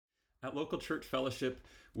At local church fellowship,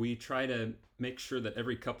 we try to make sure that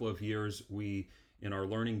every couple of years in our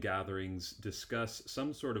learning gatherings, discuss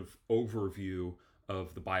some sort of overview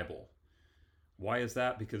of the Bible. Why is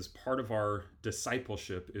that? Because part of our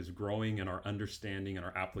discipleship is growing in our understanding and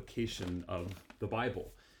our application of the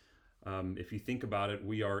Bible. If you think about it,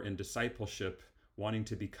 we are in discipleship wanting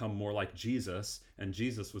to become more like Jesus, and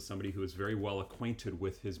Jesus was somebody who was very well acquainted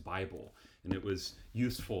with his Bible, and it was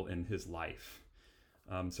useful in his life.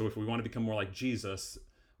 So if we want to become more like Jesus,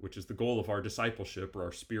 which is the goal of our discipleship or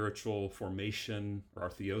our spiritual formation or our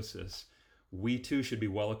theosis, we too should be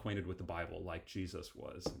well acquainted with the Bible like Jesus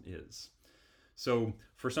was and is. So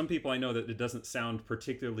for some people, I know that it doesn't sound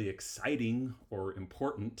particularly exciting or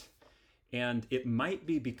important, and it might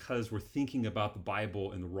be because we're thinking about the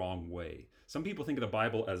Bible in the wrong way. Some people think of the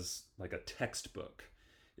Bible as like a textbook.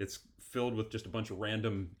 It's filled with just a bunch of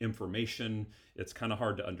random information. It's kind of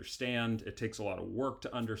hard to understand. It takes a lot of work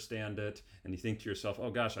to understand it. And you think to yourself, "Oh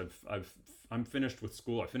gosh, I'm finished with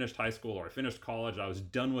school. I finished high school, or I finished college. I was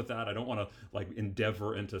done with that. I don't want to like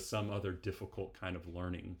endeavor into some other difficult kind of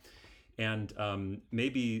learning." And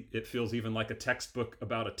maybe it feels even like a textbook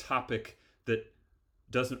about a topic that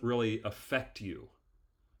doesn't really affect you.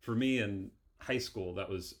 For me in high school, that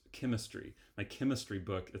was chemistry. My chemistry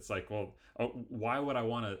book, it's like, well, why would I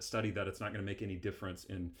want to study that? It's not going to make any difference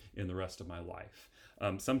in the rest of my life.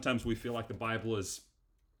 Sometimes we feel like the Bible is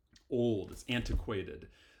old, it's antiquated,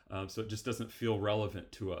 so it just doesn't feel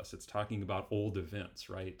relevant to us. It's talking about old events,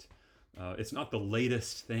 right? It's not the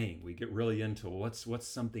latest thing. We get really into what's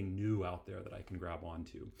something new out there that I can grab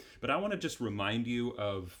onto. But I want to just remind you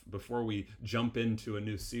of, before we jump into a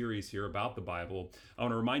new series here about the Bible, I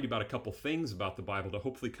want to remind you about a couple things about the Bible to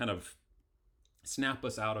hopefully kind of snap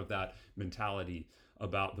us out of that mentality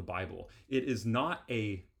about the Bible. It is not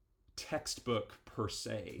a textbook per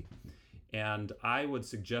se. And I would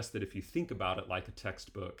suggest that if you think about it like a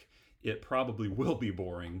textbook, it probably will be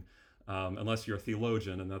boring. Unless you're a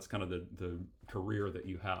theologian, and that's kind of the career that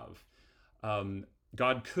you have.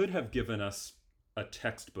 God could have given us a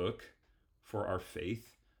textbook for our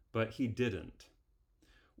faith, but he didn't.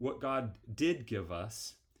 What God did give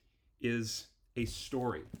us is a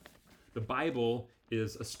story. The Bible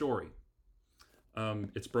is a story.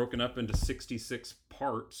 It's broken up into 66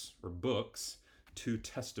 parts or books, 2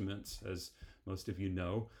 testaments, as most of you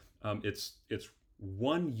know. It's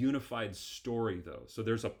one unified story, though. So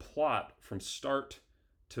there's a plot from start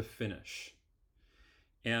to finish.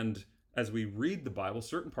 And as we read the Bible,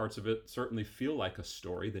 certain parts of it certainly feel like a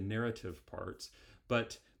story, the narrative parts,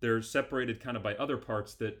 but they're separated kind of by other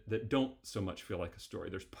parts that don't so much feel like a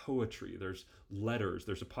story. There's poetry, there's letters,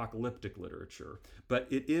 there's apocalyptic literature, but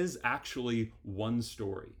it is actually one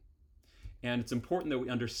story. And it's important that we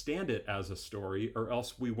understand it as a story, or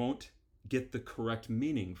else we won't get the correct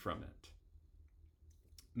meaning from it.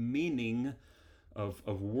 Meaning of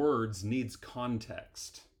words needs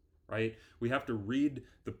context, right? We have to read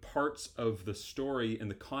the parts of the story in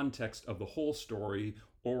the context of the whole story,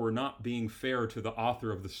 or we're not being fair to the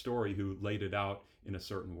author of the story who laid it out in a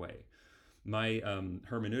certain way. My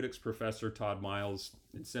hermeneutics professor, Todd Miles,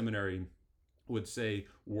 in seminary would say,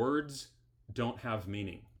 words don't have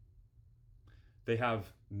meaning. They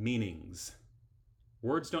have meanings.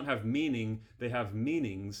 Words don't have meaning, they have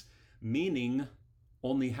meanings. Meaning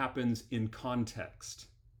only happens in context.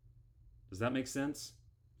 Does that make sense?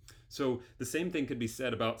 So the same thing could be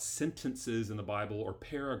said about sentences in the Bible or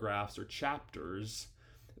paragraphs or chapters,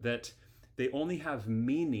 that they only have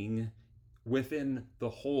meaning within the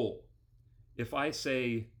whole. If I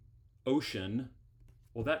say ocean,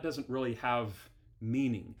 well, that doesn't really have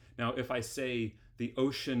meaning. Now, if I say the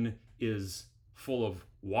ocean is full of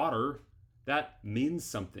water, that means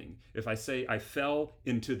something. If I say I fell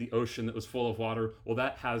into the ocean that was full of water, well,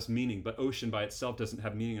 that has meaning. But ocean by itself doesn't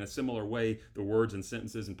have meaning. In a similar way, the words and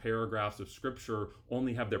sentences and paragraphs of Scripture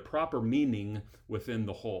only have their proper meaning within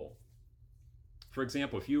the whole. For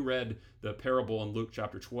example, if you read the parable in Luke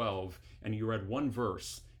chapter 12, and you read one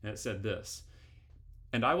verse, and it said this,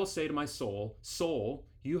 "And I will say to my soul, soul,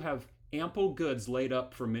 you have ample goods laid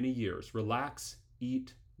up for many years. Relax,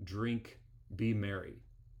 eat, drink, be merry."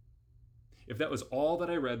 If that was all that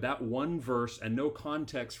I read, that one verse, and no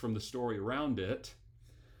context from the story around it,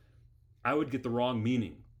 I would get the wrong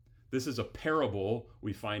meaning. This is a parable,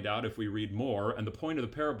 we find out if we read more, and the point of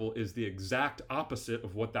the parable is the exact opposite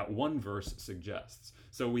of what that one verse suggests.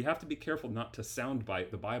 So we have to be careful not to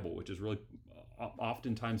soundbite the Bible, which is really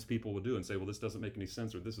oftentimes people will do and say, well, this doesn't make any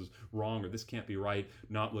sense, or this is wrong, or this can't be right,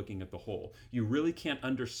 not looking at the whole. You really can't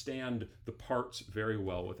understand the parts very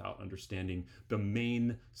well without understanding the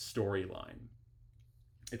main storyline.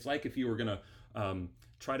 It's like if you were going to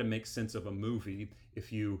try to make sense of a movie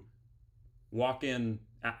if you walk in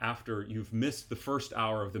after you've missed the first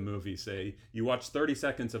hour of the movie, say, you watch 30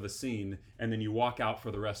 seconds of a scene, and then you walk out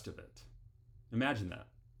for the rest of it. Imagine that.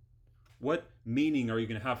 What meaning are you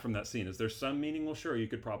going to have from that scene? Is there some meaning? Well, sure, you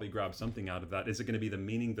could probably grab something out of that. Is it going to be the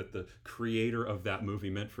meaning that the creator of that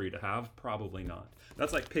movie meant for you to have? Probably not.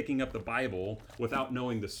 That's like picking up the Bible without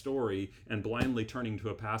knowing the story and blindly turning to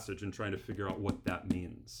a passage and trying to figure out what that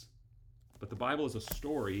means. But the Bible is a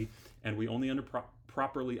story, and we only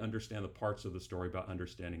properly understand the parts of the story by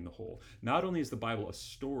understanding the whole. Not only is the Bible a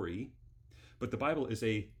story, but the Bible is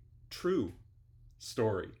a true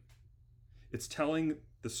story. It's telling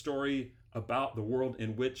the story about the world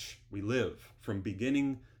in which we live from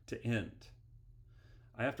beginning to end.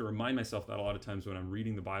 I have to remind myself that a lot of times when I'm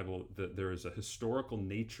reading the Bible, that there is a historical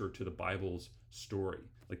nature to the Bible's story.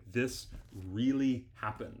 Like, this really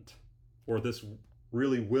happened, or this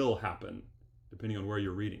really will happen, depending on where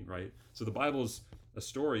you're reading, right? So the Bible is a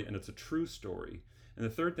story, and it's a true story. And the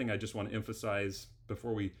third thing I just want to emphasize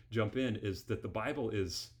before we jump in is that the Bible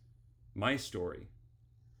is my story.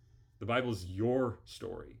 The Bible is your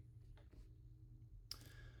story.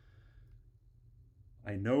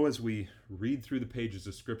 I know as we read through the pages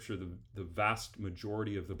of Scripture, the vast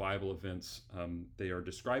majority of the Bible events, they are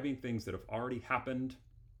describing things that have already happened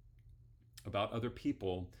about other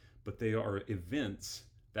people, but they are events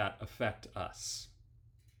that affect us.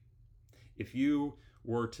 If you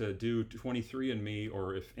were to do 23andMe,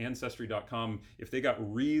 or if Ancestry.com, if they got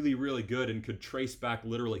really, really good and could trace back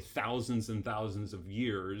literally thousands and thousands of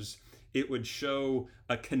years, it would show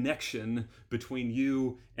a connection between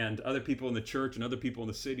you and other people in the church and other people in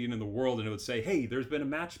the city and in the world, and it would say, hey, there's been a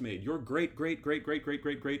match made. Your great, great, great, great, great,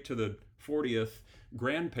 great, great to the 40th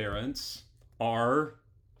grandparents are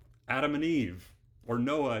Adam and Eve, or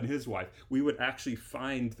Noah and his wife. We would actually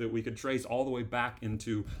find that we could trace all the way back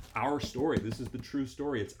into our story. This is the true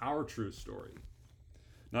story. It's our true story.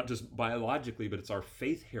 Not just biologically, but it's our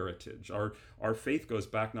faith heritage. Our faith goes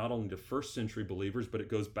back not only to first century believers, but it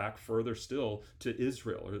goes back further still to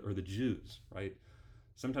Israel or the Jews, right?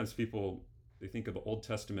 Sometimes people, they think of the Old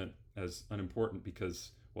Testament as unimportant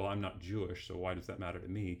because, well, I'm not Jewish, so why does that matter to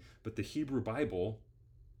me? But the Hebrew Bible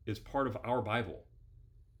is part of our Bible,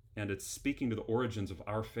 and it's speaking to the origins of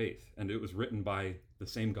our faith, and it was written by the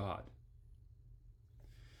same God.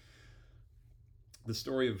 The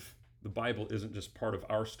story of the Bible isn't just part of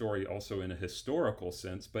our story also in a historical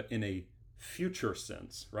sense, but in a future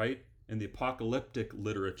sense, right? In the apocalyptic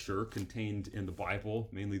literature contained in the Bible,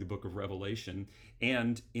 mainly the book of Revelation,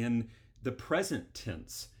 and in the present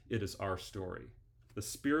tense, it is our story. The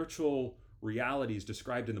spiritual realities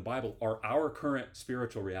described in the Bible are our current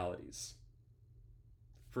spiritual realities.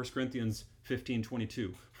 1 Corinthians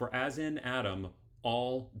 15:22, for as in Adam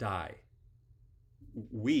all die.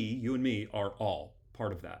 We, you and me, are all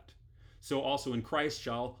part of that. So also in Christ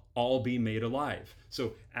shall all be made alive.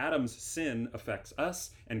 So Adam's sin affects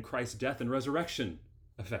us, and Christ's death and resurrection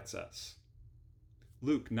affects us.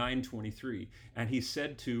 Luke 9:23, and he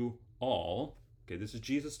said to all, okay, this is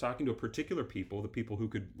Jesus talking to a particular people, the people who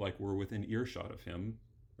were within earshot of him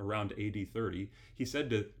around AD 30. He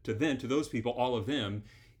said to those people, all of them,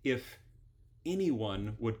 if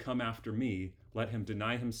anyone would come after me, let him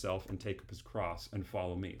deny himself and take up his cross and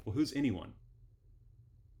follow me. Well, who's anyone?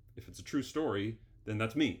 If it's a true story, then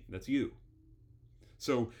that's me, that's you.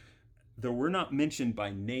 So, though we're not mentioned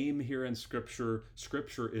by name here in Scripture,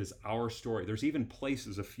 Scripture is our story. There's even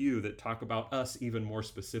places, a few, that talk about us even more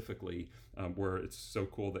specifically, where it's so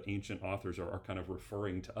cool that ancient authors are kind of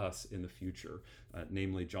referring to us in the future.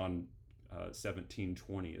 Namely, John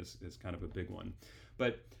 17:20 is kind of a big one.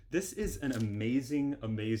 But this is an amazing,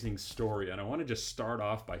 amazing story, and I want to just start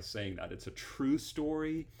off by saying that it's a true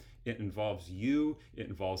story. It involves you, it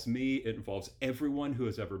involves me, it involves everyone who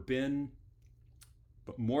has ever been.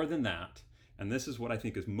 But more than that, and this is what I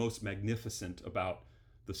think is most magnificent about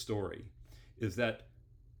the story, is that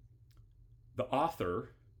the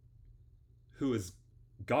author, who is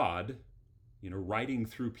God, writing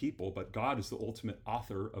through people, but God is the ultimate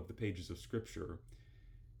author of the pages of Scripture,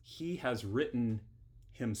 he has written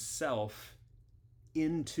himself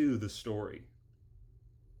into the story.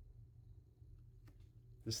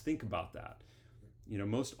 Just think about that.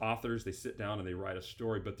 Most authors, they sit down and they write a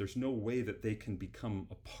story, but there's no way that they can become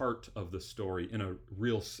a part of the story in a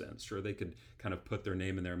real sense. Sure, they could kind of put their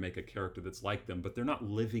name in there and make a character that's like them, but they're not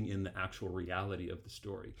living in the actual reality of the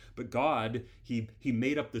story. But God, he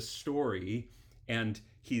made up this story, and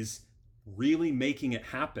he's really making it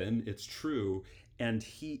happen. It's true, and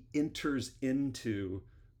he enters into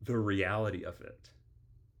the reality of it.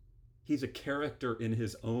 He's a character in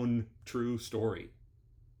his own true story.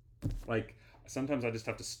 Like, sometimes I just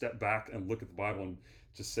have to step back and look at the Bible and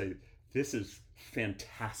just say, this is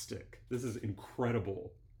fantastic. This is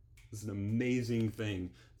incredible. This is an amazing thing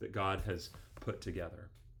that God has put together.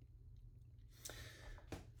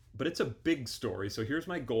 But it's a big story. So here's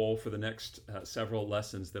my goal for the next several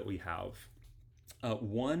lessons that we have.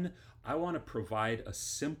 One, I want to provide a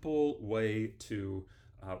simple way to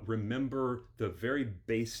remember the very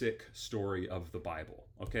basic story of the Bible.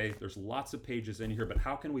 Okay, there's lots of pages in here, but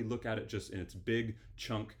how can we look at it just in its big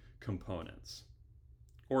chunk components?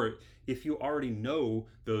 Or if you already know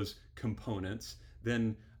those components,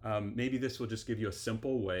 then maybe this will just give you a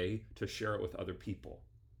simple way to share it with other people.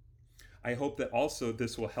 I hope that also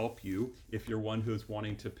this will help you if you're one who's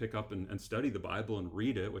wanting to pick up and study the Bible and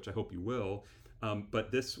read it, which I hope you will.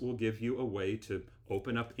 But this will give you a way to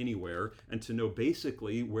open up anywhere and to know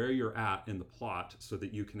basically where you're at in the plot so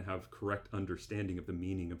that you can have correct understanding of the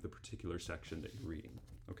meaning of the particular section that you're reading.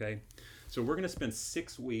 Okay? So we're going to spend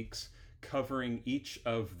 6 weeks covering each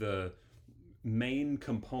of the main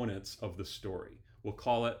components of the story. We'll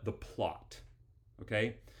call it the plot.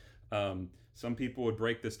 Okay? Some people would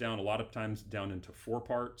break this down a lot of times down into 4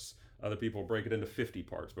 parts. Other people break it into 50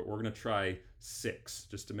 parts, but we're going to try 6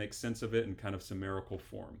 just to make sense of it in kind of summarical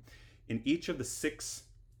form. In each of the 6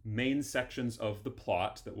 main sections of the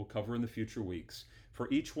plot that we'll cover in the future weeks,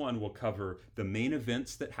 for each one we'll cover the main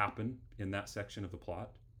events that happen in that section of the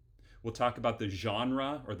plot. We'll talk about the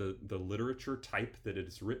genre or the literature type that it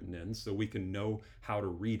is written in so we can know how to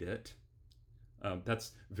read it.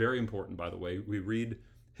 That's very important, by the way. We read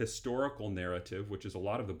historical narrative, which is a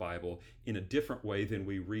lot of the Bible, in a different way than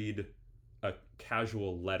we read a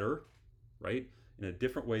casual letter, right? In a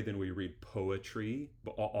different way than we read poetry,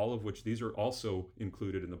 but all of which these are also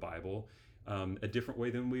included in the Bible. A different way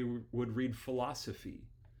than we would read philosophy.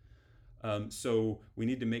 So we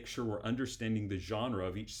need to make sure we're understanding the genre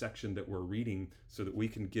of each section that we're reading so that we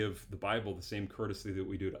can give the Bible the same courtesy that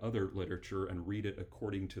we do to other literature and read it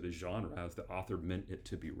according to the genre as the author meant it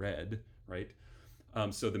to be read, right?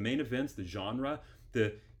 So the main events, the genre,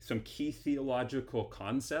 some key theological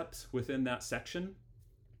concepts within that section,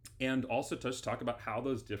 and also just talk about how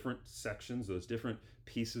those different sections, those different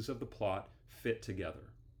pieces of the plot fit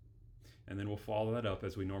together. And then we'll follow that up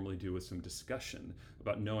as we normally do with some discussion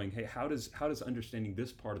about knowing, hey, how does understanding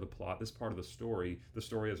this part of the plot, this part of the story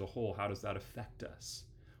as a whole, how does that affect us?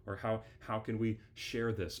 Or how can we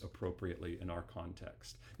share this appropriately in our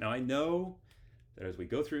context? Now, I know that as we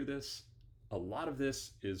go through this, a lot of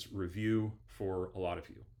this is review for a lot of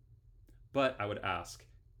you. But I would ask,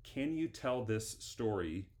 can you tell this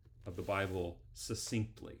story of the Bible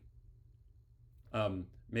succinctly?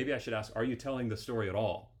 Maybe I should ask, are you telling the story at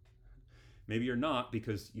all? Maybe you're not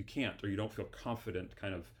because you can't or you don't feel confident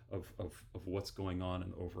kind of what's going on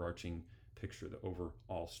in the overarching picture, the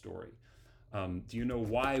overall story. Do you know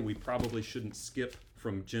why we probably shouldn't skip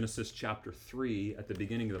from Genesis chapter 3 at the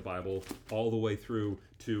beginning of the Bible all the way through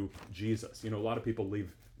to Jesus? You know, a lot of people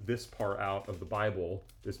leave this part out of the Bible,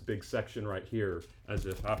 this big section right here, as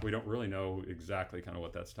if we don't really know exactly kind of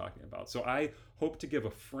what that's talking about. So I hope to give a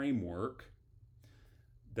framework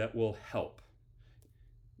that will help.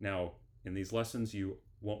 Now, in these lessons, you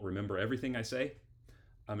won't remember everything I say.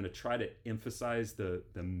 I'm going to try to emphasize the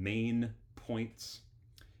main points,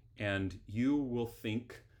 and you will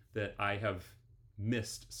think that I have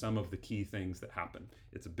missed some of the key things that happen.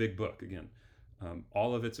 It's a big book, again.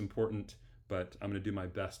 All of it's important, but I'm going to do my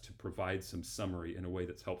best to provide some summary in a way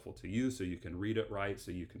that's helpful to you so you can read it right,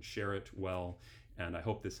 so you can share it well, and I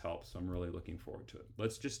hope this helps. I'm really looking forward to it.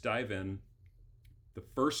 Let's just dive in. The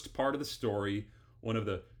first part of the story, one of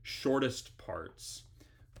the shortest parts,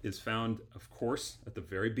 is found, of course, at the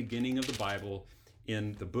very beginning of the Bible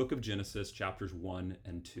in the book of Genesis, chapters 1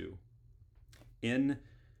 and 2. In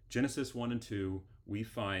Genesis 1 and 2, we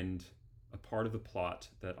find a part of the plot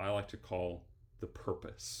that I like to call the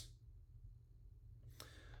purpose.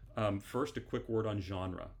 First, a quick word on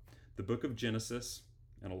genre. The book of Genesis,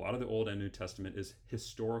 and a lot of the Old and New Testament, is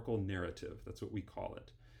historical narrative. That's what we call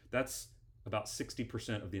it. That's about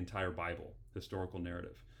 60% of the entire Bible, historical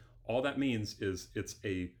narrative. All that means is it's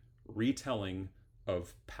a retelling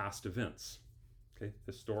of past events. Okay,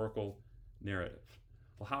 historical narrative.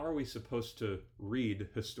 Well, how are we supposed to read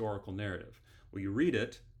historical narrative? Well, you read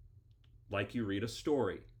it like you read a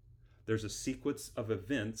story. There's a sequence of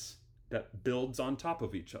events that builds on top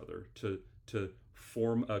of each other to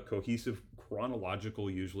form a cohesive,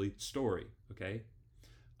 chronological, usually, story, okay?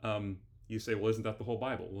 You say, well, isn't that the whole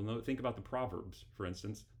Bible? Well, no, think about the Proverbs, for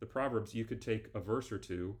instance. The Proverbs, you could take a verse or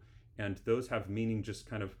two, and those have meaning just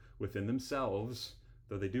kind of within themselves.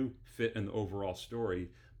 though they do fit in the overall story,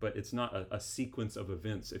 but it's not a sequence of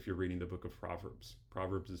events if you're reading the book of Proverbs.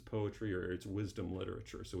 Proverbs is poetry or it's wisdom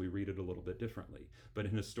literature, so we read it a little bit differently. But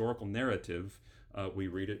in historical narrative, we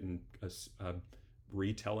read it in a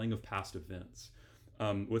retelling of past events.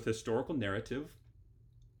 With historical narrative,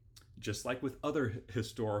 just like with other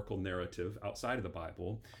historical narrative outside of the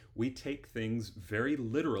Bible, we take things very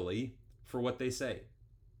literally for what they say.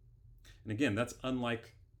 And again, that's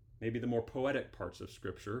unlike maybe the more poetic parts of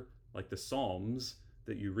Scripture, like the Psalms,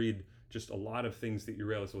 that you read just a lot of things that you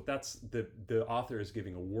realize, well, that's the author is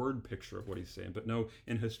giving a word picture of what he's saying. But no,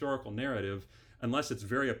 in historical narrative, unless it's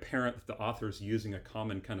very apparent that the author is using a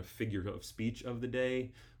common kind of figure of speech of the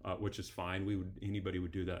day, which is fine. Anybody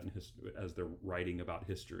would do that as they're writing about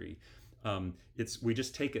history. We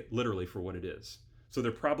just take it literally for what it is. So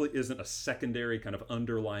there probably isn't a secondary kind of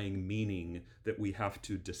underlying meaning that we have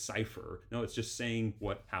to decipher. No, it's just saying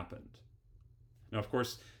what happened. Now, of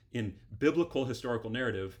course, in biblical historical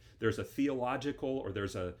narrative, there's a theological or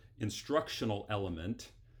there's a instructional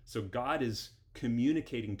element. So God is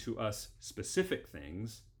communicating to us specific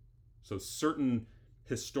things. So certain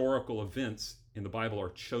historical events in the Bible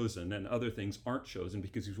are chosen and other things aren't chosen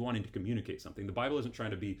because he's wanting to communicate something. The Bible isn't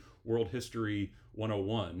trying to be world history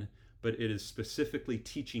 101, but it is specifically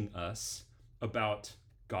teaching us about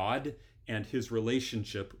God and his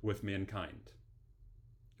relationship with mankind.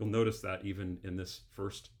 You'll notice that even in this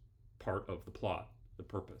first part of the plot, the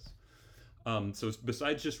purpose. So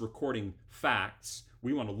besides just recording facts,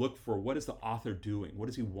 we want to look for what is the author doing? What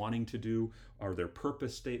is he wanting to do? Are there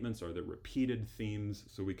purpose statements? Are there repeated themes?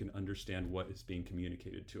 So we can understand what is being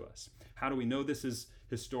communicated to us. How do we know this is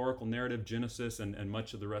historical narrative, Genesis, and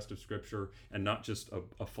much of the rest of Scripture, and not just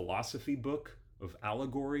a philosophy book of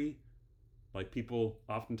allegory, like people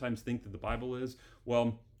oftentimes think that the Bible is?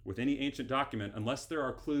 Well, with any ancient document, unless there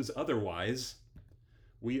are clues otherwise,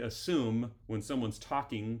 we assume when someone's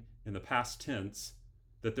talking in the past tense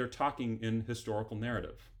that they're talking in historical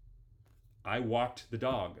narrative. I walked the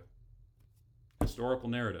dog. Historical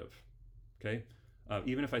narrative. Okay?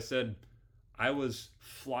 Even if I said I was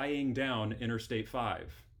flying down Interstate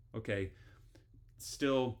 5. Okay?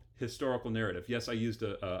 Still historical narrative. Yes, I used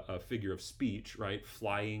a figure of speech, right?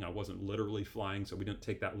 Flying. I wasn't literally flying, so we didn't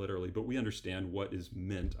take that literally, but we understand what is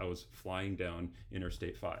meant. I was flying down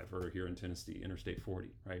Interstate 5, or here in Tennessee, Interstate 40,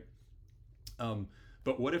 right?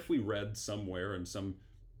 But what if we read somewhere in some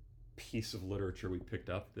piece of literature we picked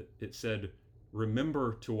up that it said,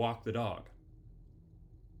 remember to walk the dog?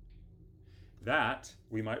 That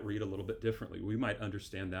we might read a little bit differently. We might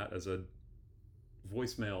understand that as a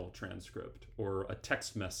voicemail transcript or a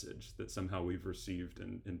text message that somehow we've received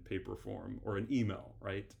in paper form, or an email,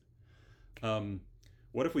 right?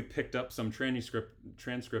 What if we picked up some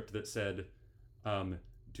transcript that said,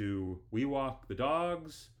 do we walk the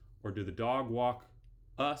dogs or do the dog walk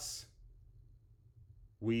us?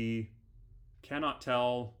 We cannot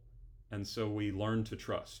tell, and so we learn to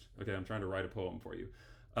trust. Okay, I'm trying to write a poem for you.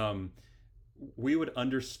 We would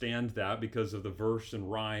understand that because of the verse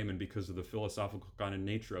and rhyme and because of the philosophical kind of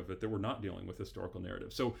nature of it, that we're not dealing with historical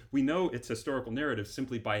narrative. So we know it's historical narrative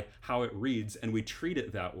simply by how it reads, and we treat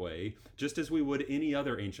it that way just as we would any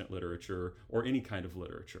other ancient literature or any kind of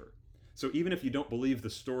literature. So even if you don't believe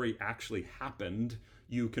the story actually happened,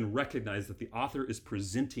 you can recognize that the author is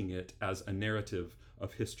presenting it as a narrative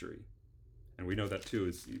of history. And we know that too,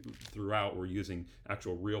 is throughout we're using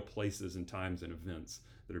actual real places and times and events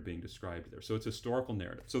that are being described there. So it's historical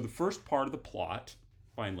narrative. So the first part of the plot,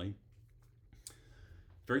 finally,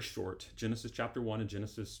 very short, Genesis chapter 1 and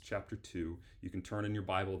Genesis chapter 2. You can turn in your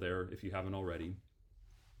Bible there if you haven't already.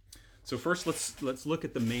 So first, let's look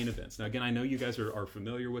at the main events. Now, again, I know you guys are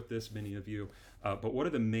familiar with this, many of you, but what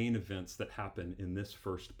are the main events that happen in this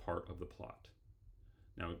first part of the plot?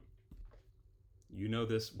 Now, you know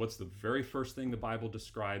this. What's the very first thing the Bible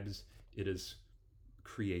describes? It is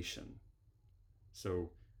creation. So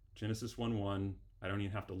Genesis 1:1, I don't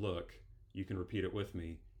even have to look. You can repeat it with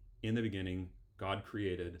me. In the beginning, God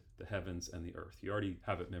created the heavens and the earth. You already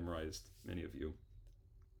have it memorized, many of you.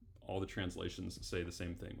 All the translations say the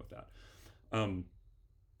same thing with that.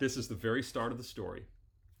 This is the very start of the story.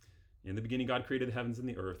 In the beginning, God created the heavens and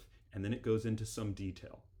the earth, and then it goes into some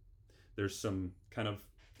detail. There's some kind of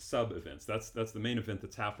sub-events. That's the main event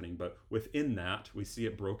that's happening, but within that, we see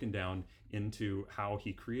it broken down into how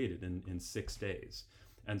he created in 6 days.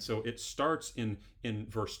 And so it starts in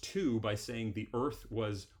verse 2 by saying the earth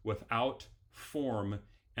was without form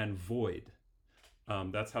and void.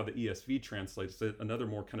 That's how the ESV translates it. Another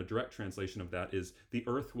more kind of direct translation of that is the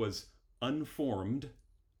earth was unformed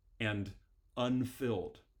and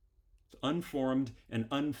unfilled. unformed and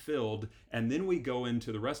unfilled. And then we go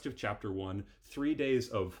into the rest of chapter 1, 3 days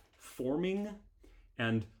of forming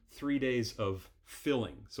and 3 days of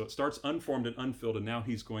filling. So it starts unformed and unfilled, and now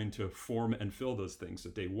he's going to form and fill those things. So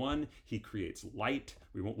day 1, he creates light.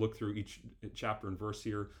 We won't look through each chapter and verse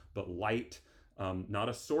here, but light, not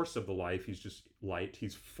a source of the life. He's just light.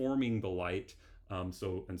 He's forming the light, and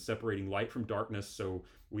separating light from darkness. So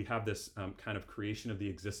we have this kind of creation of the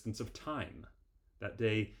existence of time. That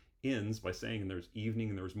day ends by saying, and there's evening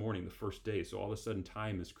and there's morning, the first day. So all of a sudden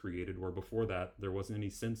time is created, where before that there wasn't any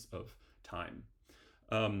sense of time.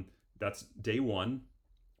 That's day 1,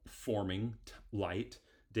 forming light.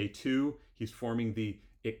 Day 2, he's forming the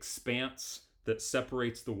expanse that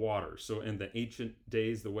separates the water. So in the ancient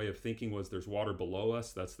days, the way of thinking was there's water below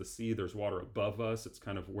us, that's the sea, there's water above us, it's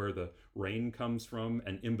kind of where the rain comes from,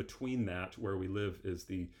 and in between that, where we live, is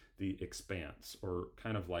the expanse, or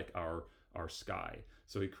kind of like our sky.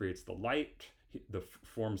 So he creates the light,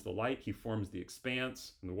 forms the light, he forms the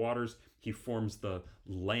expanse and the waters, he forms the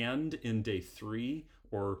land in day 3,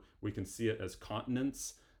 or we can see it as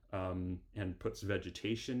continents, and puts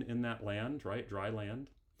vegetation in that land, right? Dry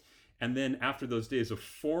land. And then after those days of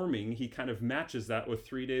forming, he kind of matches that with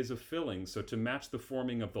 3 days of filling. So to match the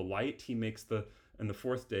forming of the light, he makes in the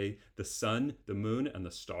 4th day, the sun, the moon, and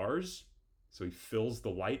the stars. So he fills the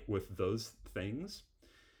light with those things.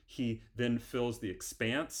 He then fills the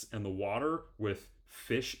expanse and the water with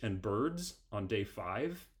fish and birds on day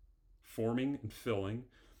 5, forming and filling.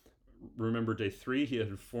 Remember, day 3, he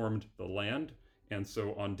had formed the land. And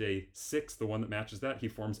so on day 6, the one that matches that, he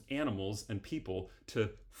forms animals and people to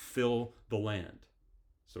fill the land.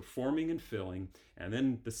 So forming and filling. And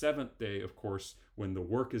then the 7th day, of course, when the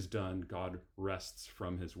work is done, God rests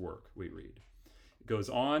from his work, we read. It goes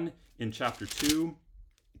on in chapter 2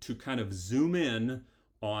 to kind of zoom in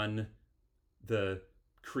on the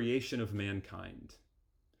creation of mankind.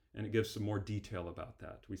 And it gives some more detail about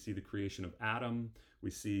that. We see the creation of Adam.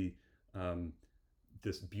 We see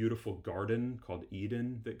this beautiful garden called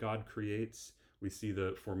Eden that God creates. We see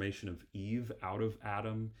the formation of Eve out of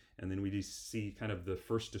Adam. And then we just see kind of the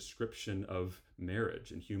first description of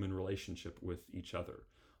marriage and human relationship with each other,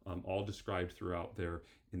 all described throughout there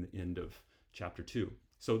in the end of chapter 2.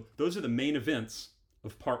 So those are the main events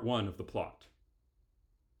of part 1 of the plot.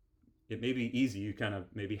 It may be easy, you kind of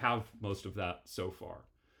maybe have most of that so far.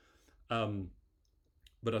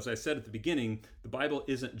 But as I said at the beginning, the Bible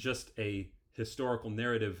isn't just a historical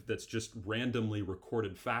narrative that's just randomly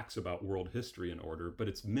recorded facts about world history in order, but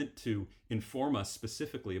it's meant to inform us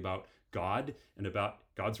specifically about God and about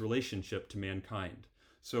God's relationship to mankind.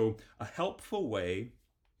 So a helpful way,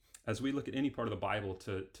 as we look at any part of the Bible,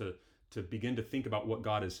 to begin to think about what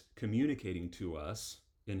God is communicating to us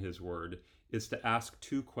in his word, is to ask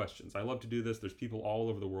 2 questions. I love to do this. There's people all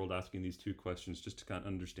over the world asking these 2 questions just to kind of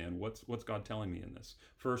understand what's God telling me in this.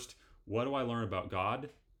 First, what do I learn about God?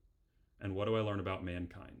 And what do I learn about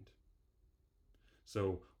mankind?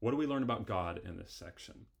 So what do we learn about God in this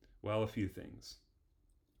section? Well, a few things.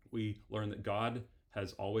 We learn that God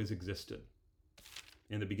has always existed.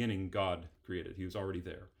 In the beginning, God created. He was already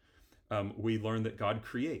there. We learn that God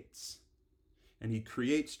creates. And he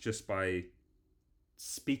creates just by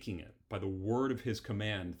speaking it. By the word of his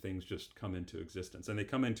command, things just come into existence. And they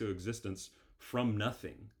come into existence from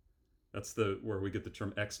nothing. That's where we get the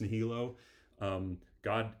term ex nihilo.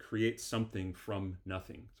 God creates something from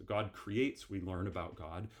nothing. So God creates, we learn about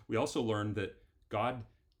God. We also learn that God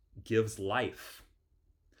gives life.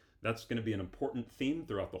 That's going to be an important theme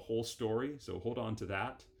throughout the whole story, so hold on to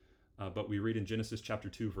that. But we read in Genesis chapter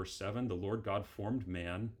 2, verse 7, the Lord God formed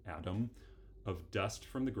man, Adam, of dust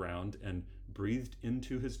from the ground and breathed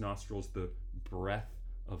into his nostrils the breath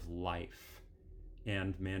of life,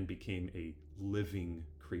 and man became a living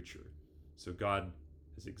creature. So God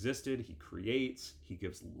has existed, he creates, he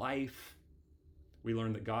gives life. We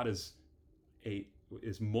learn that God is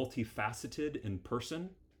multifaceted in person.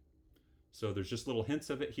 So there's just little hints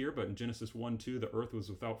of it here, but in Genesis 1:2, the earth was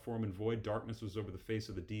without form and void, darkness was over the face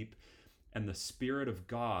of the deep, and the Spirit of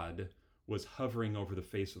God was hovering over the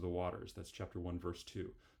face of the waters. That's chapter 1, verse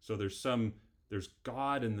 2. So there's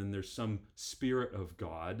God, and then there's some Spirit of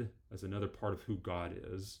God as another part of who God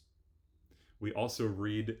is. We also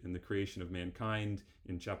read in the creation of mankind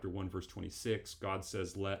in chapter 1, verse 26, God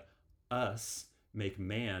says, let us make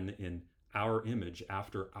man in our image,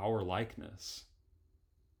 after our likeness.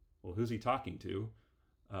 Well, who's he talking to?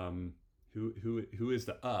 Who is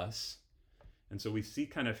the us? And so we see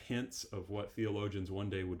kind of hints of what theologians one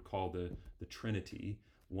day would call the Trinity,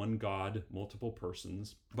 one God, multiple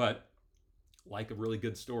persons. But like a really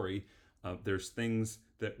good story, There's things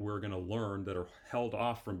that we're going to learn that are held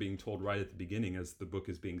off from being told right at the beginning as the book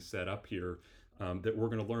is being set up here, that we're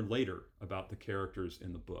going to learn later about the characters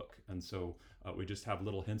in the book. And so we just have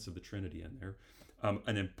little hints of the Trinity in there.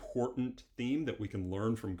 An important theme that we can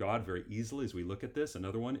learn from God very easily as we look at this,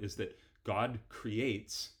 another one, is that God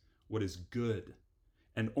creates what is good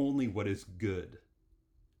and only what is good.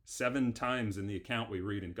 7 times in the account we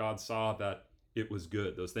read, and God saw that it was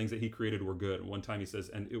good. Those things that he created were good. And one time he says,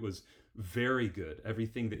 and it was very good,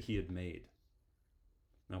 everything that he had made.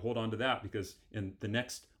 Now hold on to that, because in the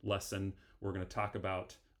next lesson, we're going to talk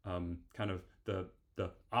about kind of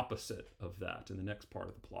the opposite of that in the next part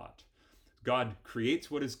of the plot. God creates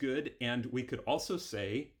what is good, and we could also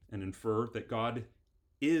say and infer that God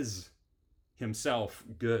is himself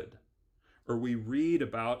good. Or we read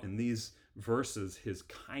about in these verses his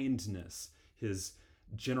kindness, his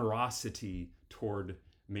generosity toward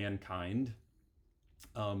mankind.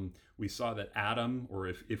 We saw that Adam, or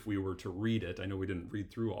if we were to read it, I know we didn't read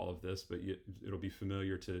through all of this, but it'll be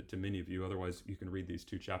familiar to many of you. Otherwise, you can read these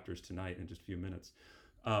 2 chapters tonight in just a few minutes.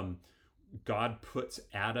 God puts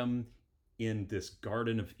Adam in this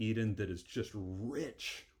Garden of Eden that is just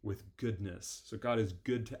rich with goodness. So God is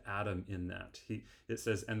good to Adam in that. It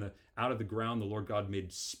says, and out of the ground the Lord God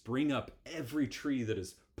made spring up every tree that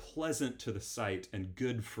is pleasant to the sight and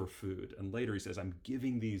good for food. And later he says, I'm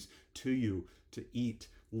giving these to you to eat,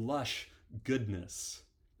 lush goodness.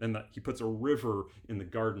 And that he puts a river in the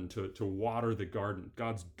garden to water the garden.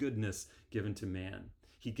 God's goodness given to man.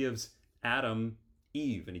 He gives Adam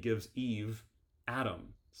Eve, and he gives Eve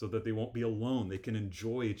Adam, so that they won't be alone. They can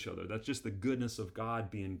enjoy each other. That's just the goodness of God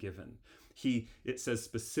being given. It says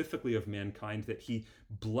specifically of mankind that he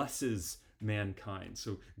blesses mankind.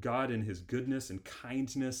 So God, in his goodness and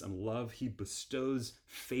kindness and love, he bestows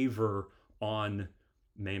favor on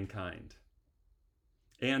mankind.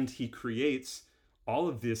 And he creates all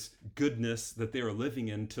of this goodness that they are living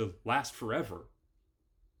in to last forever.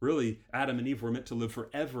 Really, Adam and Eve were meant to live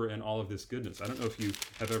forever in all of this goodness. I don't know if you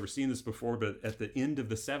have ever seen this before, but at the end of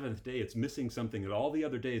the 7th day, it's missing something that all the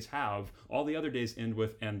other days have. All the other days end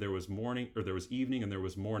with, and there was morning, or there was evening, and there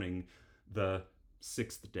was morning, the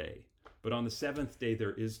 6th day. But on the 7th day,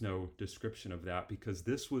 there is no description of that, because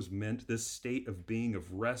this was meant, this state of being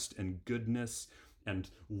of rest and goodness and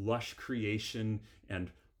lush creation and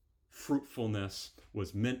fruitfulness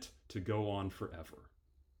was meant to go on forever.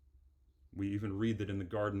 We even read that in the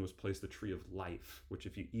garden was placed the tree of life, which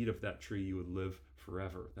if you eat of that tree, you would live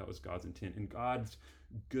forever. That was God's intent. In God's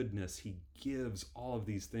goodness, he gives all of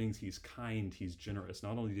these things. He's kind, he's generous.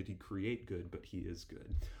 Not only did he create good, but he is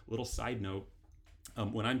good. A little side note,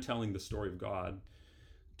 when I'm telling the story of God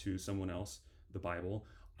to someone else, the Bible,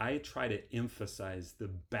 I try to emphasize the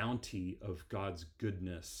bounty of God's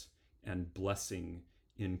goodness and blessing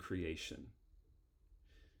in creation.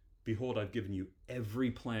 Behold, I've given you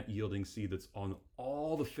every plant yielding seed that's on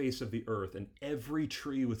all the face of the earth, and every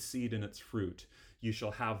tree with seed in its fruit. You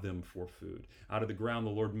shall have them for food. Out of the ground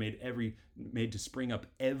the Lord made to spring up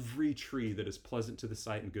every tree that is pleasant to the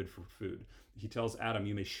sight and good for food. He tells Adam,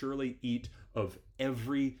 you may surely eat of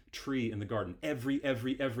every tree in the garden. Every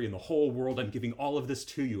in the whole world. I'm giving all of this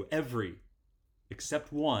to you. Every.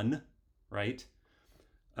 Except one, right?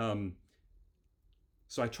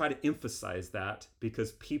 So I try to emphasize that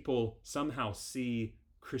because people somehow see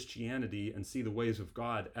Christianity and see the ways of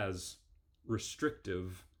God as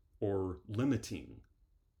restrictive or limiting.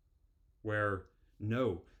 Where,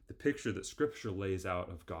 no, the picture that Scripture lays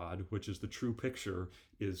out of God, which is the true picture,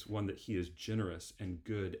 is one that he is generous and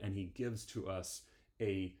good, and he gives to us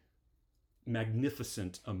a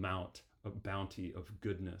magnificent amount of bounty of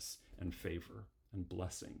goodness and favor and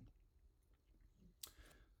blessing.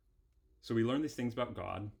 So we learn these things about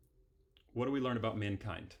God. What do we learn about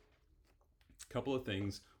mankind? A couple of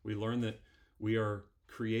things. We learn that we are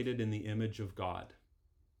created in the image of God.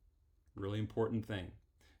 Really important thing.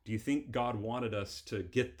 Do you think God wanted us to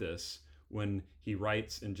get this when he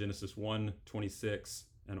writes in Genesis 1:26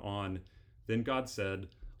 and on, then God said,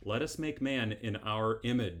 let us make man in our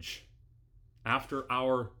image, after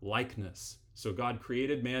our likeness. So God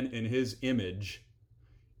created man in his image.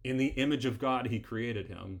 In the image of God, he created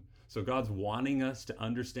him. So God's wanting us to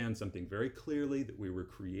understand something very clearly, that we were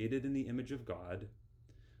created in the image of God,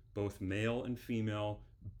 both male and female,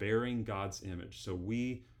 bearing God's image. So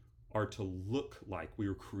we are to look like, we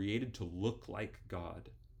were created to look like God,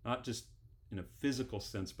 not just in a physical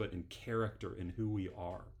sense, but in character, in who we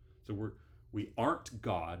are. So we aren't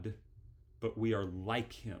God, but we are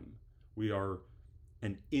like him. We are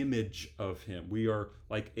an image of him. We are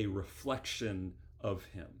like a reflection of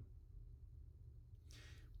him.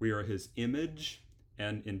 We are his image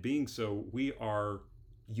And in being so, we are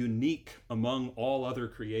unique among all other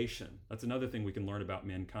creation. That's another thing we can learn about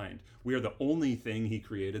mankind. We are the only thing he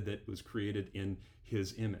created that was created in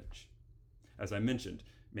his image. As I mentioned,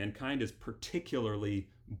 mankind is particularly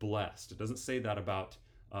blessed. It doesn't say that about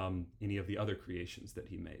any of the other creations that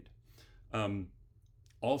he made.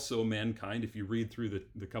 Also, mankind, if you read through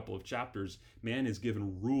the couple of chapters, man is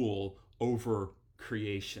given rule over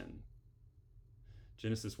creation.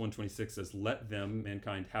 Genesis 1:26 says, "Let them,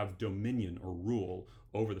 mankind, have dominion or rule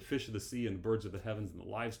over the fish of the sea and the birds of the heavens and the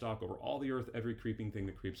livestock, over all the earth, every creeping thing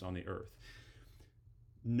that creeps on the earth."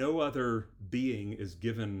 No other being is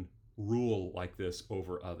given rule like this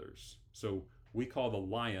over others. So we call the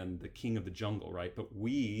lion the king of the jungle, right? But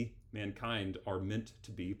we, mankind, are meant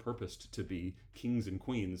to be, purposed to be kings and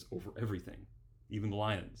queens over everything, even the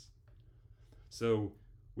lions. So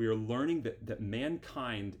we are learning that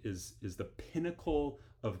mankind is the pinnacle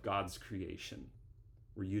of God's creation.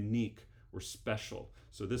 We're unique, we're special.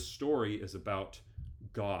 So this story is about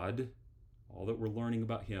God, all that we're learning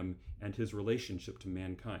about him, and his relationship to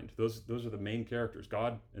mankind. Those are the main characters,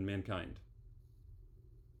 God and mankind.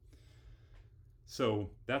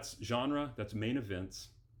 So that's genre, that's main events,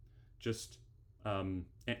 just and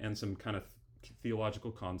some kind of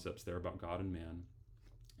theological concepts there about God and man.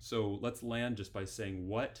 So let's land just by saying,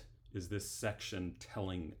 what is this section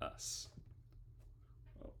telling us?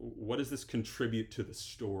 What does this contribute to the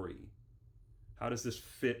story? How does this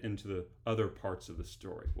fit into the other parts of the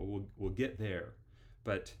story? Well, we'll get there,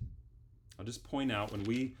 but I'll just point out, when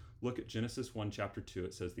we look at Genesis 1, chapter 2,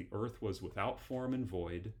 it says, "The earth was without form and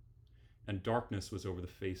void, and darkness was over the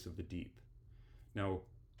face of the deep." Now,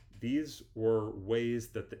 these were ways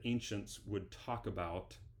that the ancients would talk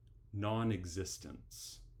about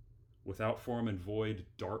non-existence. Without form and void,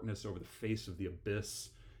 darkness over the face of the abyss.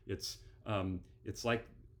 It's like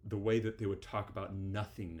the way that they would talk about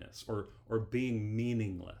nothingness or being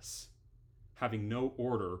meaningless, having no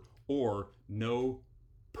order or no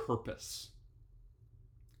purpose.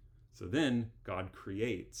 So then God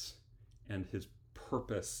creates, and his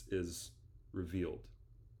purpose is revealed.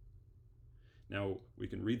 Now we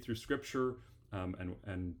can read through Scripture,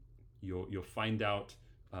 and you'll find out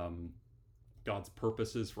God's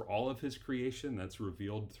purposes for all of his creation. That's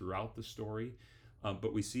revealed throughout the story.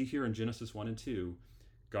 But we see here in Genesis 1 and 2,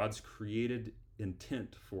 God's created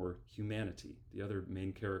intent for humanity, the other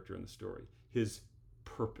main character in the story, his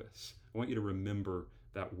purpose. I want you to remember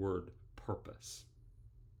that word, purpose.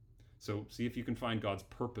 So see if you can find God's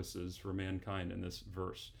purposes for mankind in this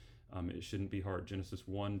verse. It shouldn't be hard. Genesis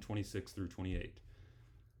 1:26 through 28.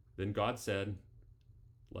 "Then God said,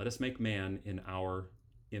 'Let us make man in our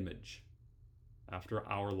image, after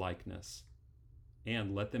our likeness,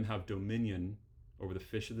 and let them have dominion over the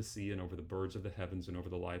fish of the sea and over the birds of the heavens and over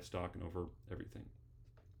the livestock and over everything.'"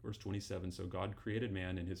 Verse 27, "So God created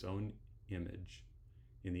man in his own image.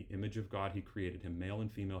 In the image of God he created him, male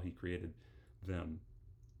and female he created them.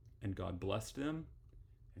 And God blessed them,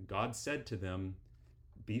 and God said to them,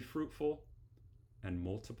 'Be fruitful and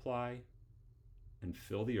multiply and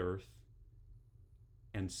fill the earth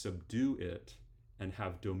and subdue it, and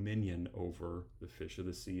have dominion over the fish of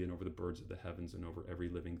the sea and over the birds of the heavens and over every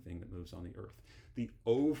living thing that moves on the earth.'" The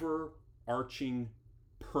overarching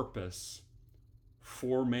purpose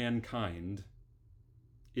for mankind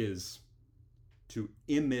is to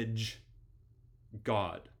image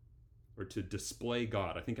God, or to display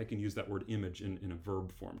God. I think I can use that word image in a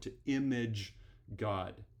verb form, to image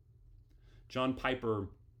God. John Piper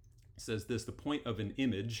says this: "The point of an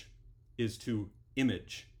image is to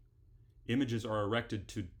image. Images are erected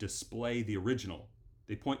to display the original.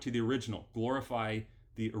 They point to the original, glorify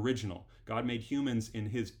the original. God made humans in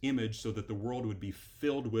his image so that the world would be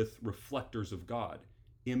filled with reflectors of God,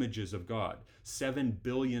 images of God. 7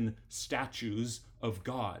 billion statues of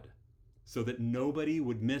God, so that nobody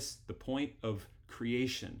would miss the point of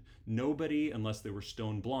creation. Nobody, unless they were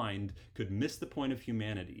stone blind, could miss the point of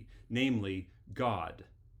humanity, namely God,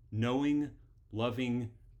 knowing,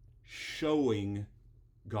 loving, showing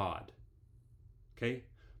God." Okay?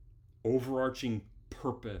 Overarching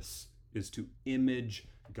purpose is to image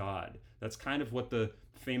God. That's kind of what the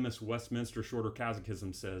famous Westminster Shorter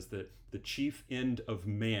Catechism says, that the chief end of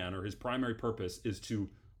man, or his primary purpose, is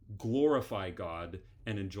to glorify God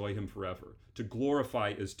and enjoy him forever. To glorify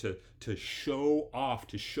is to show off,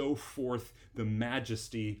 to show forth the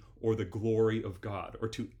majesty or the glory of God, or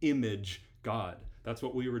to image God. That's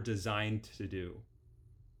what we were designed to do.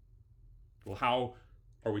 Well, how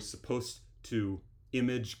are we supposed to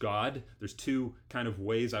image God? There's two kind of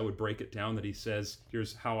ways I would break it down that he says,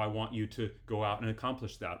 here's how I want you to go out and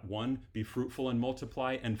accomplish that. One, be fruitful and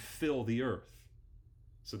multiply and fill the earth.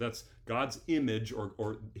 So that's God's image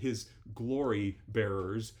or his glory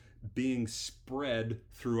bearers being spread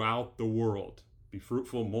throughout the world. Be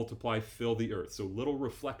fruitful, multiply, fill the earth. So little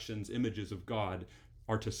reflections, images of God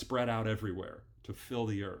are to spread out everywhere, to fill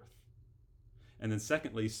the earth. And then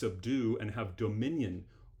secondly, subdue and have dominion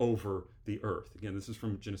over the earth. Again, this is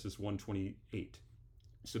from Genesis 1:28.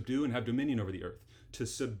 Subdue and have dominion over the earth. To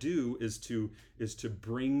subdue is to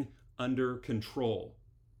bring under control.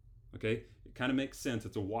 Okay? It kind of makes sense.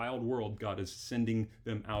 It's a wild world God is sending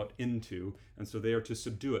them out into, and so they are to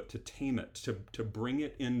subdue it, to tame it, to bring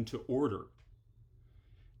it into order,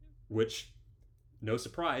 which, no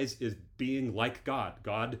surprise, is being like God.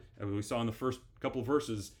 God, as we saw in the first couple of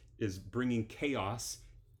verses, is bringing chaos,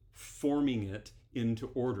 forming it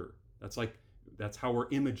into order. That's how we're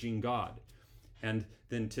imaging God. And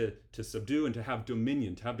then to subdue and to have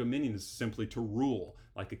dominion. To have dominion is simply to rule,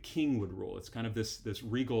 like a king would rule. It's kind of this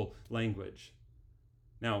regal language.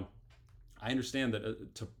 Now, I understand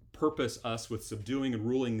that to purpose us with subduing and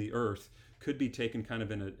ruling the earth could be taken kind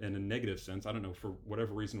of in a negative sense. I don't know, for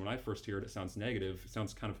whatever reason, when I first hear it, it sounds negative. It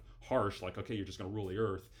sounds kind of harsh, like, okay, you're just going to rule the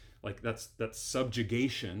earth. Like that's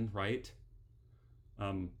subjugation, right?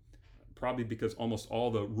 Probably because almost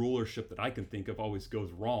all the rulership that I can think of always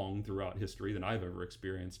goes wrong throughout history than I've ever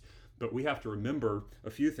experienced. But we have to remember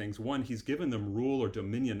a few things. One, he's given them rule or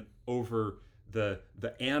dominion over the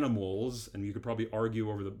animals, and you could probably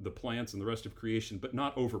argue over the plants and the rest of creation, but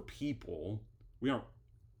not over people. We aren't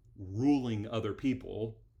ruling other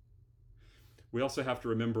people. We also have to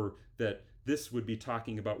remember that this would be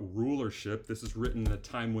talking about rulership. This is written in a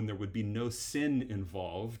time when there would be no sin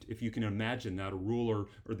involved, if you can imagine that, a ruler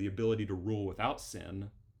or the ability to rule without sin.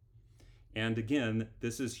 And again,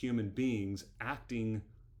 this is human beings acting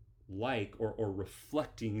like or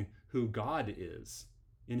reflecting who God is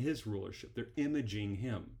in his rulership. They're imaging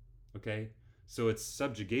him, okay? So it's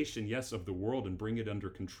subjugation, yes, of the world and bring it under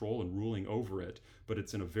control and ruling over it, but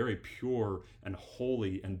it's in a very pure and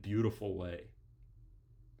holy and beautiful way.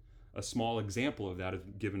 A small example of that is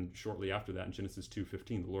given shortly after that in Genesis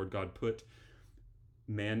 2:15. The Lord God put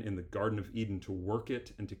man in the Garden of Eden to work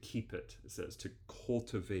it and to keep it. It says to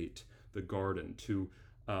cultivate the garden. To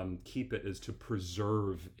keep it is to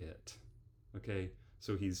preserve it. Okay,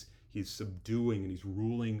 so he's subduing and he's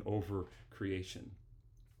ruling over creation.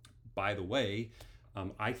 By the way,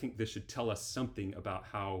 I think this should tell us something about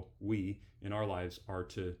how we, in our lives, are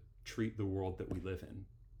to treat the world that we live in.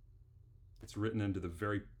 It's written into the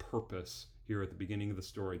very purpose here at the beginning of the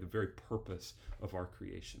story, the very purpose of our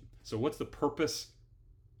creation. So what's the purpose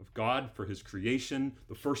of God for his creation?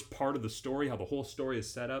 The first part of the story, how the whole story is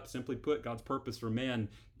set up, simply put, God's purpose for man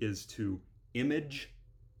is to image,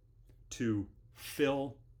 to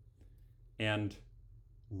fill, and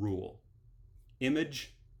rule.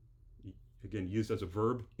 Image, again, used as a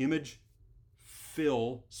verb, image,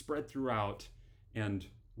 fill, spread throughout, and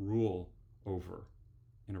rule over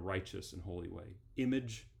in a righteous and holy way.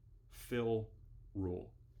 Image, fill,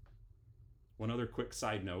 rule. One other quick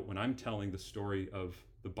side note, when I'm telling the story of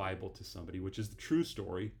the Bible to somebody, which is the true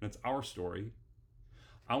story, and it's our story,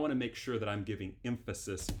 I want to make sure that I'm giving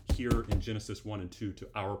emphasis here in Genesis 1 and 2 to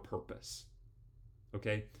our purpose.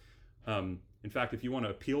 Okay? In fact, if you want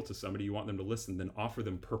to appeal to somebody, you want them to listen, then offer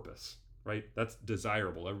them purpose, right? That's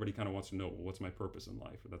desirable. Everybody kind of wants to know, well, what's my purpose in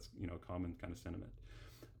life? That's, a common kind of sentiment.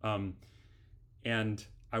 And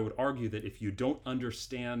I would argue that if you don't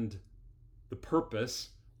understand the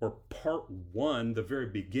purpose or part one, the very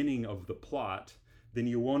beginning of the plot, then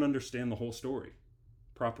you won't understand the whole story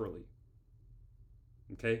properly.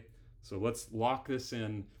 Okay? So let's lock this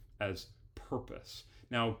in as purpose.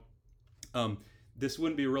 Now, this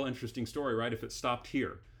wouldn't be a real interesting story, right, if it stopped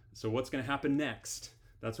here. So what's going to happen next?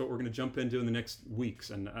 That's what we're going to jump into in the next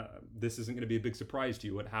weeks. And this isn't going to be a big surprise to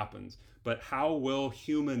you what happens. But how will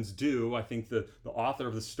humans do? I think the author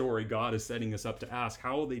of the story, God, is setting us up to ask,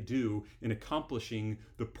 how will they do in accomplishing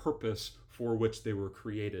the purpose for which they were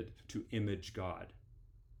created, to image God?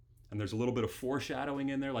 And there's a little bit of foreshadowing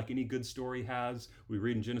in there, like any good story has. We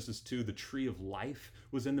read in Genesis 2, the tree of life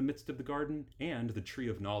was in the midst of the garden, and the tree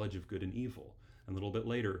of knowledge of good and evil. And a little bit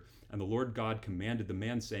later, and the Lord God commanded the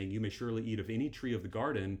man, saying, you may surely eat of any tree of the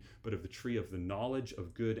garden, but of the tree of the knowledge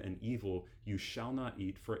of good and evil you shall not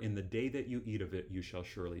eat, for in the day that you eat of it you shall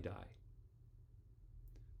surely die.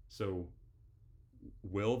 So,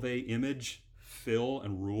 will they image, fill,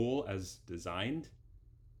 and rule as designed?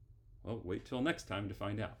 Well, wait till next time to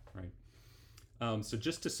find out, right? So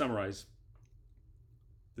just to summarize,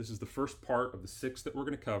 this is the first part of the 6 that we're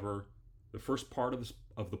going to cover, the first part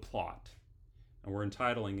of the plot. And we're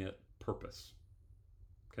entitling it Purpose.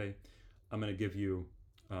 Okay? I'm going to give you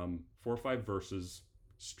 4 or 5 verses,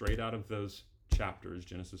 straight out of those chapters,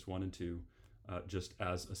 Genesis 1 and 2, just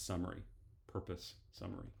as a summary, purpose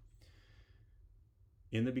summary.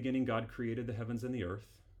 In the beginning, God created the heavens and the earth,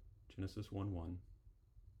 Genesis 1:1.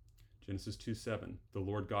 Genesis 2:7, the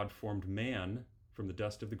Lord God formed man from the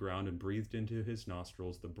dust of the ground and breathed into his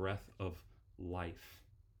nostrils the breath of life,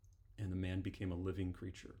 and the man became a living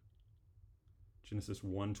creature. Genesis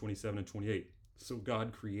 1:27 and 28, so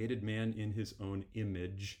God created man in his own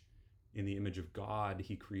image. In the image of God,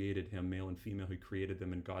 he created him, male and female, he created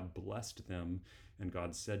them, and God blessed them. And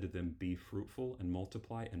God said to them, be fruitful and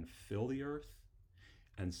multiply and fill the earth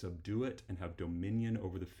and subdue it and have dominion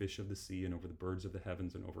over the fish of the sea and over the birds of the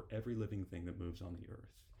heavens and over every living thing that moves on the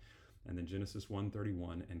earth. And then Genesis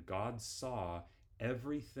 1:31, and God saw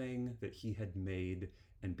everything that he had made,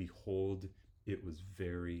 and behold, it was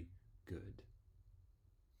very good.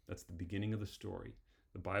 That's the beginning of the story.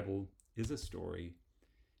 The Bible is a story.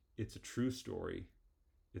 It's a true story.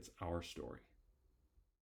 It's our story.